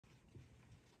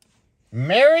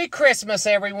Merry Christmas,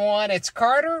 everyone. It's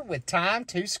Carter with Time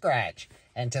to Scratch.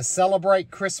 And to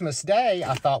celebrate Christmas Day,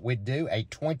 I thought we'd do a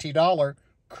 $20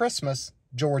 Christmas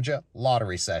Georgia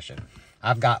lottery session.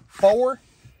 I've got 4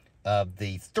 of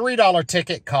the $3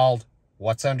 ticket called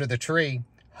What's Under the Tree.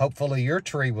 Hopefully your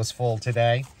tree was full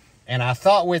today. And I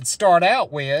thought we'd start out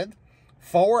with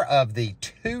 4 of the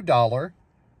 $2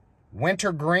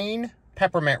 Wintergreen,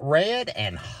 Peppermint Red,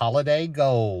 and Holiday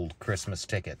Gold Christmas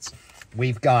tickets.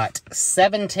 We've got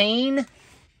 17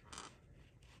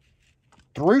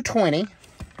 through 20.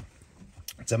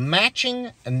 It's a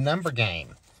matching number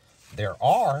game. There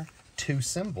are 2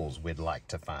 symbols we'd like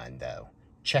to find, though.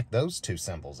 Check those 2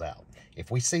 symbols out. If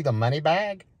we see the money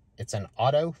bag, it's an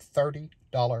auto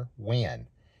 $30 win.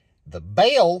 The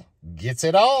bale gets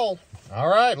it all. All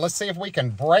right, let's see if we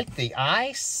can break the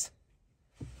ice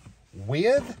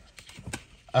with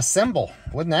a symbol.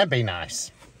 Wouldn't that be nice?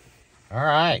 All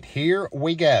right, here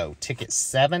we go. Ticket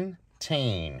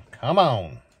 17. Come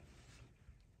on.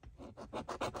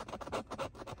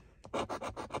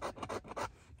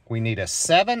 We need a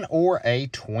 7 or a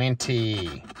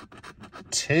 20.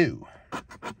 2.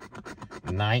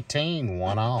 19,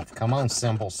 1 off. Come on,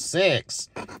 symbol. 6.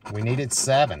 We needed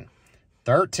 7.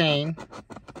 13.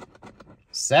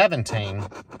 17.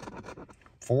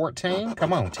 14.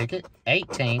 Come on, ticket.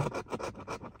 18.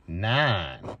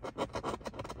 9.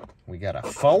 We got a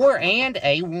 4 and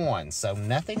a 1, so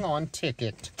nothing on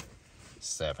ticket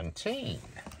 17.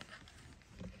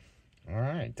 All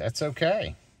right, that's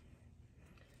okay.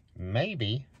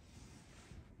 Maybe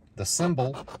the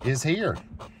symbol is here.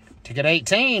 Ticket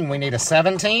 18, we need a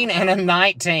 17 and a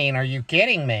 19. Are you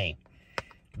kidding me?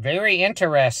 Very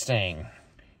interesting.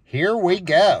 Here we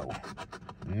go.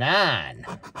 9,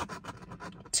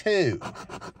 2,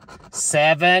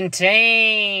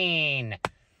 17.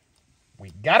 We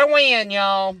got a win,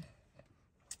 y'all.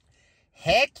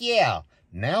 Heck yeah.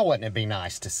 Now wouldn't it be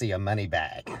nice to see a money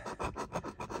bag?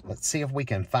 Let's see if we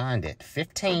can find it.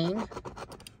 15,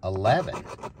 11,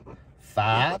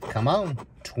 5, come on.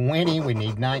 20, we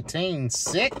need 19,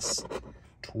 6,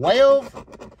 12,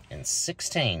 and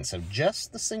 16. So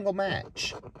just the single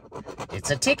match.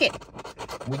 It's a ticket.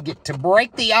 We get to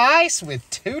break the ice with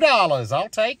 $2. I'll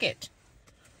take it.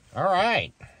 All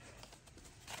right.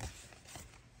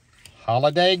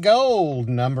 Holiday Gold,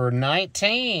 number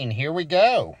 19. Here we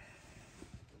go.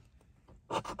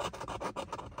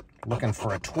 Looking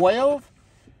for a 12.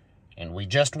 And we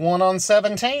just won on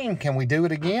 17. Can we do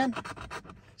it again?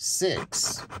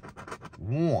 6,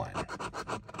 1.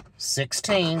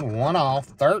 16, 1 off.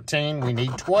 13, we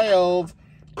need 12.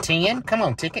 10, come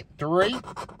on, ticket. 3,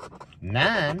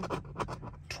 9,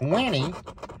 20,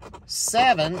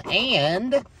 7,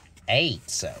 and 8.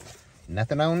 So,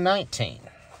 nothing on 19.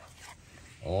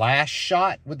 Last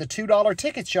shot with the $2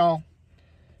 tickets, y'all.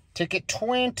 Ticket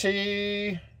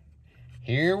 20.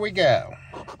 Here we go.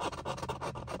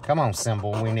 Come on,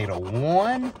 symbol. We need a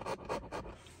 1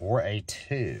 or a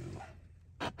 2.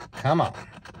 Come on.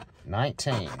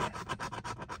 19.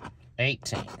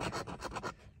 18.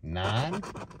 9.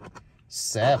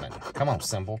 7. Come on,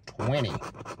 symbol. 20.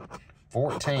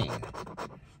 14.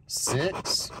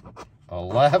 6.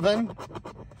 11.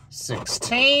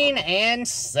 16 and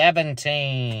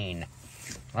 17.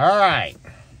 All right.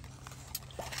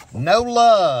 No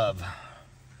love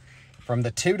from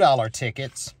the $2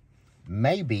 tickets.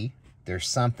 Maybe there's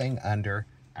something under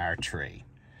our tree.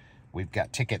 We've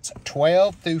got tickets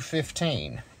 12 through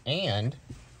 15, and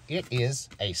it is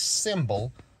a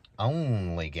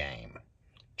symbol-only game.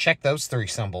 Check those 3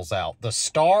 symbols out. The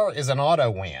star is an auto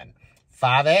win.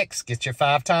 5X gets you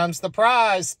 5 times the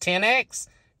prize. 10X,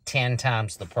 10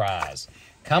 times the prize.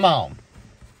 Come on.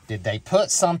 Did they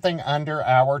put something under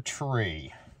our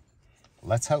tree?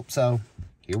 Let's hope so.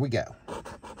 Here we go.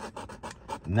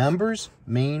 Numbers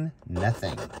mean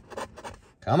nothing.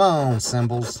 Come on,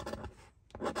 symbols.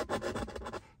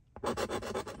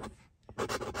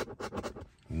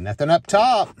 Nothing up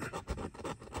top.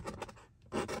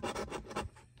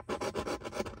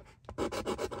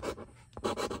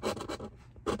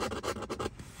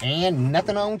 And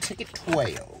nothing on ticket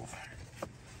 12.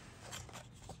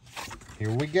 Here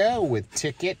we go with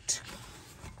ticket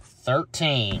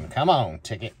 13. Come on,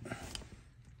 ticket.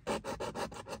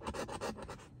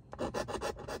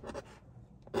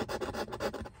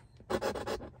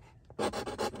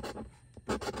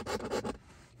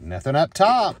 Nothing up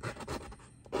top.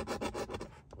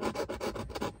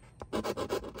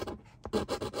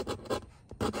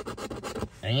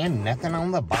 And nothing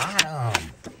on the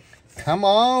bottom. Come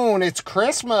on, it's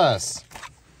Christmas.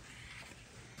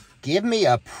 Give me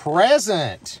a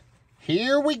present.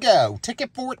 Here we go.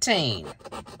 Ticket 14.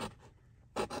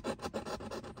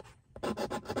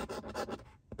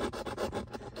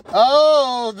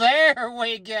 Oh, there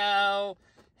we go.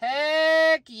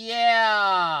 Heck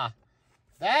yeah.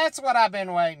 That's what I've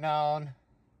been waiting on.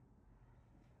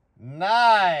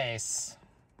 Nice.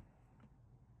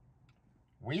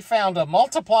 We found a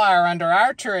multiplier under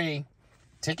our tree.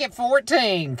 Ticket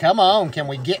 14. Come on, can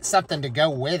we get something to go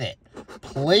with it?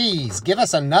 Please, give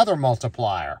us another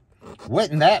multiplier.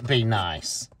 Wouldn't that be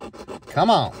nice? Come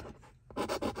on.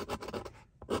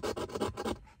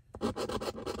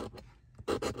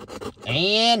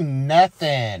 And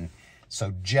nothing.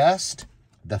 So just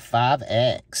the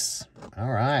 5X. All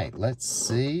right, let's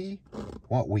see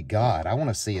what we got. I want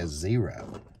to see a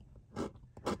 0.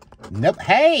 Nope.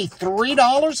 Hey,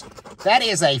 $3. That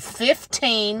is a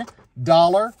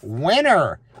 $15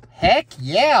 winner. Heck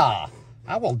yeah.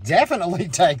 I will definitely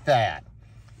take that.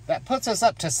 That puts us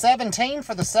up to 17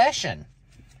 for the session.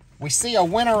 We see a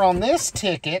winner on this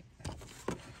ticket,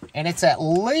 and it's at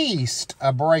least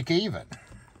a break even.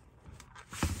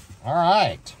 All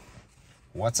right.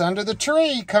 What's under the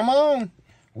tree? Come on.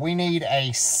 We need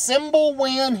a symbol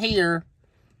win here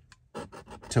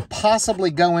to possibly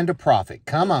go into profit.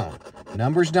 Come on.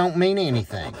 Numbers don't mean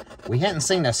anything. We hadn't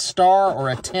seen a star or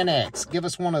a 10X. Give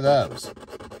us one of those.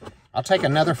 I'll take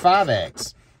another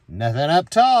 5X. Nothing up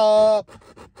top.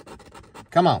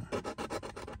 Come on.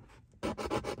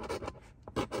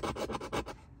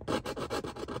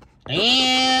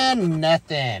 And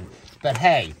nothing. But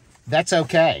hey, that's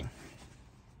okay.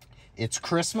 It's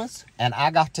Christmas, and I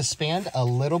got to spend a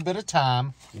little bit of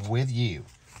time with you.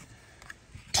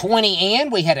 20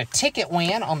 in, we had a ticket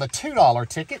win on the $2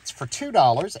 tickets for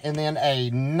 $2, and then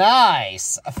a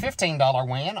nice $15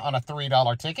 win on a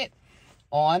 $3 ticket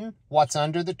on What's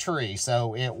Under the Tree.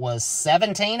 So it was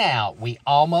 17 out. We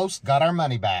almost got our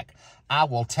money back. I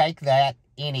will take that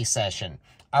any session.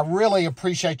 I really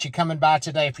appreciate you coming by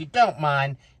today. If you don't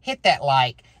mind, hit that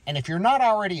like. And if you're not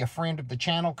already a friend of the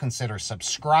channel, consider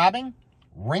subscribing,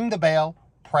 ring the bell,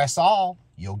 press all.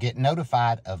 You'll get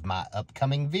notified of my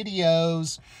upcoming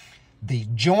videos. The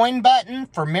join button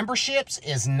for memberships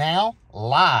is now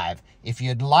live. If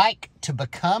you'd like to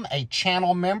become a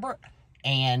channel member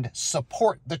and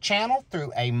support the channel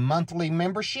through a monthly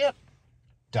membership,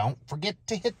 don't forget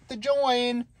to hit the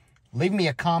join. Leave me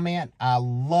a comment. I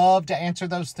love to answer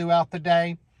those throughout the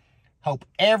day. Hope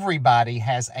everybody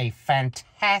has a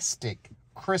fantastic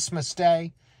Christmas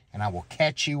day, and I will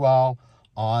catch you all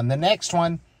on the next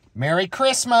one. Merry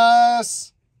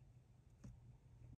Christmas!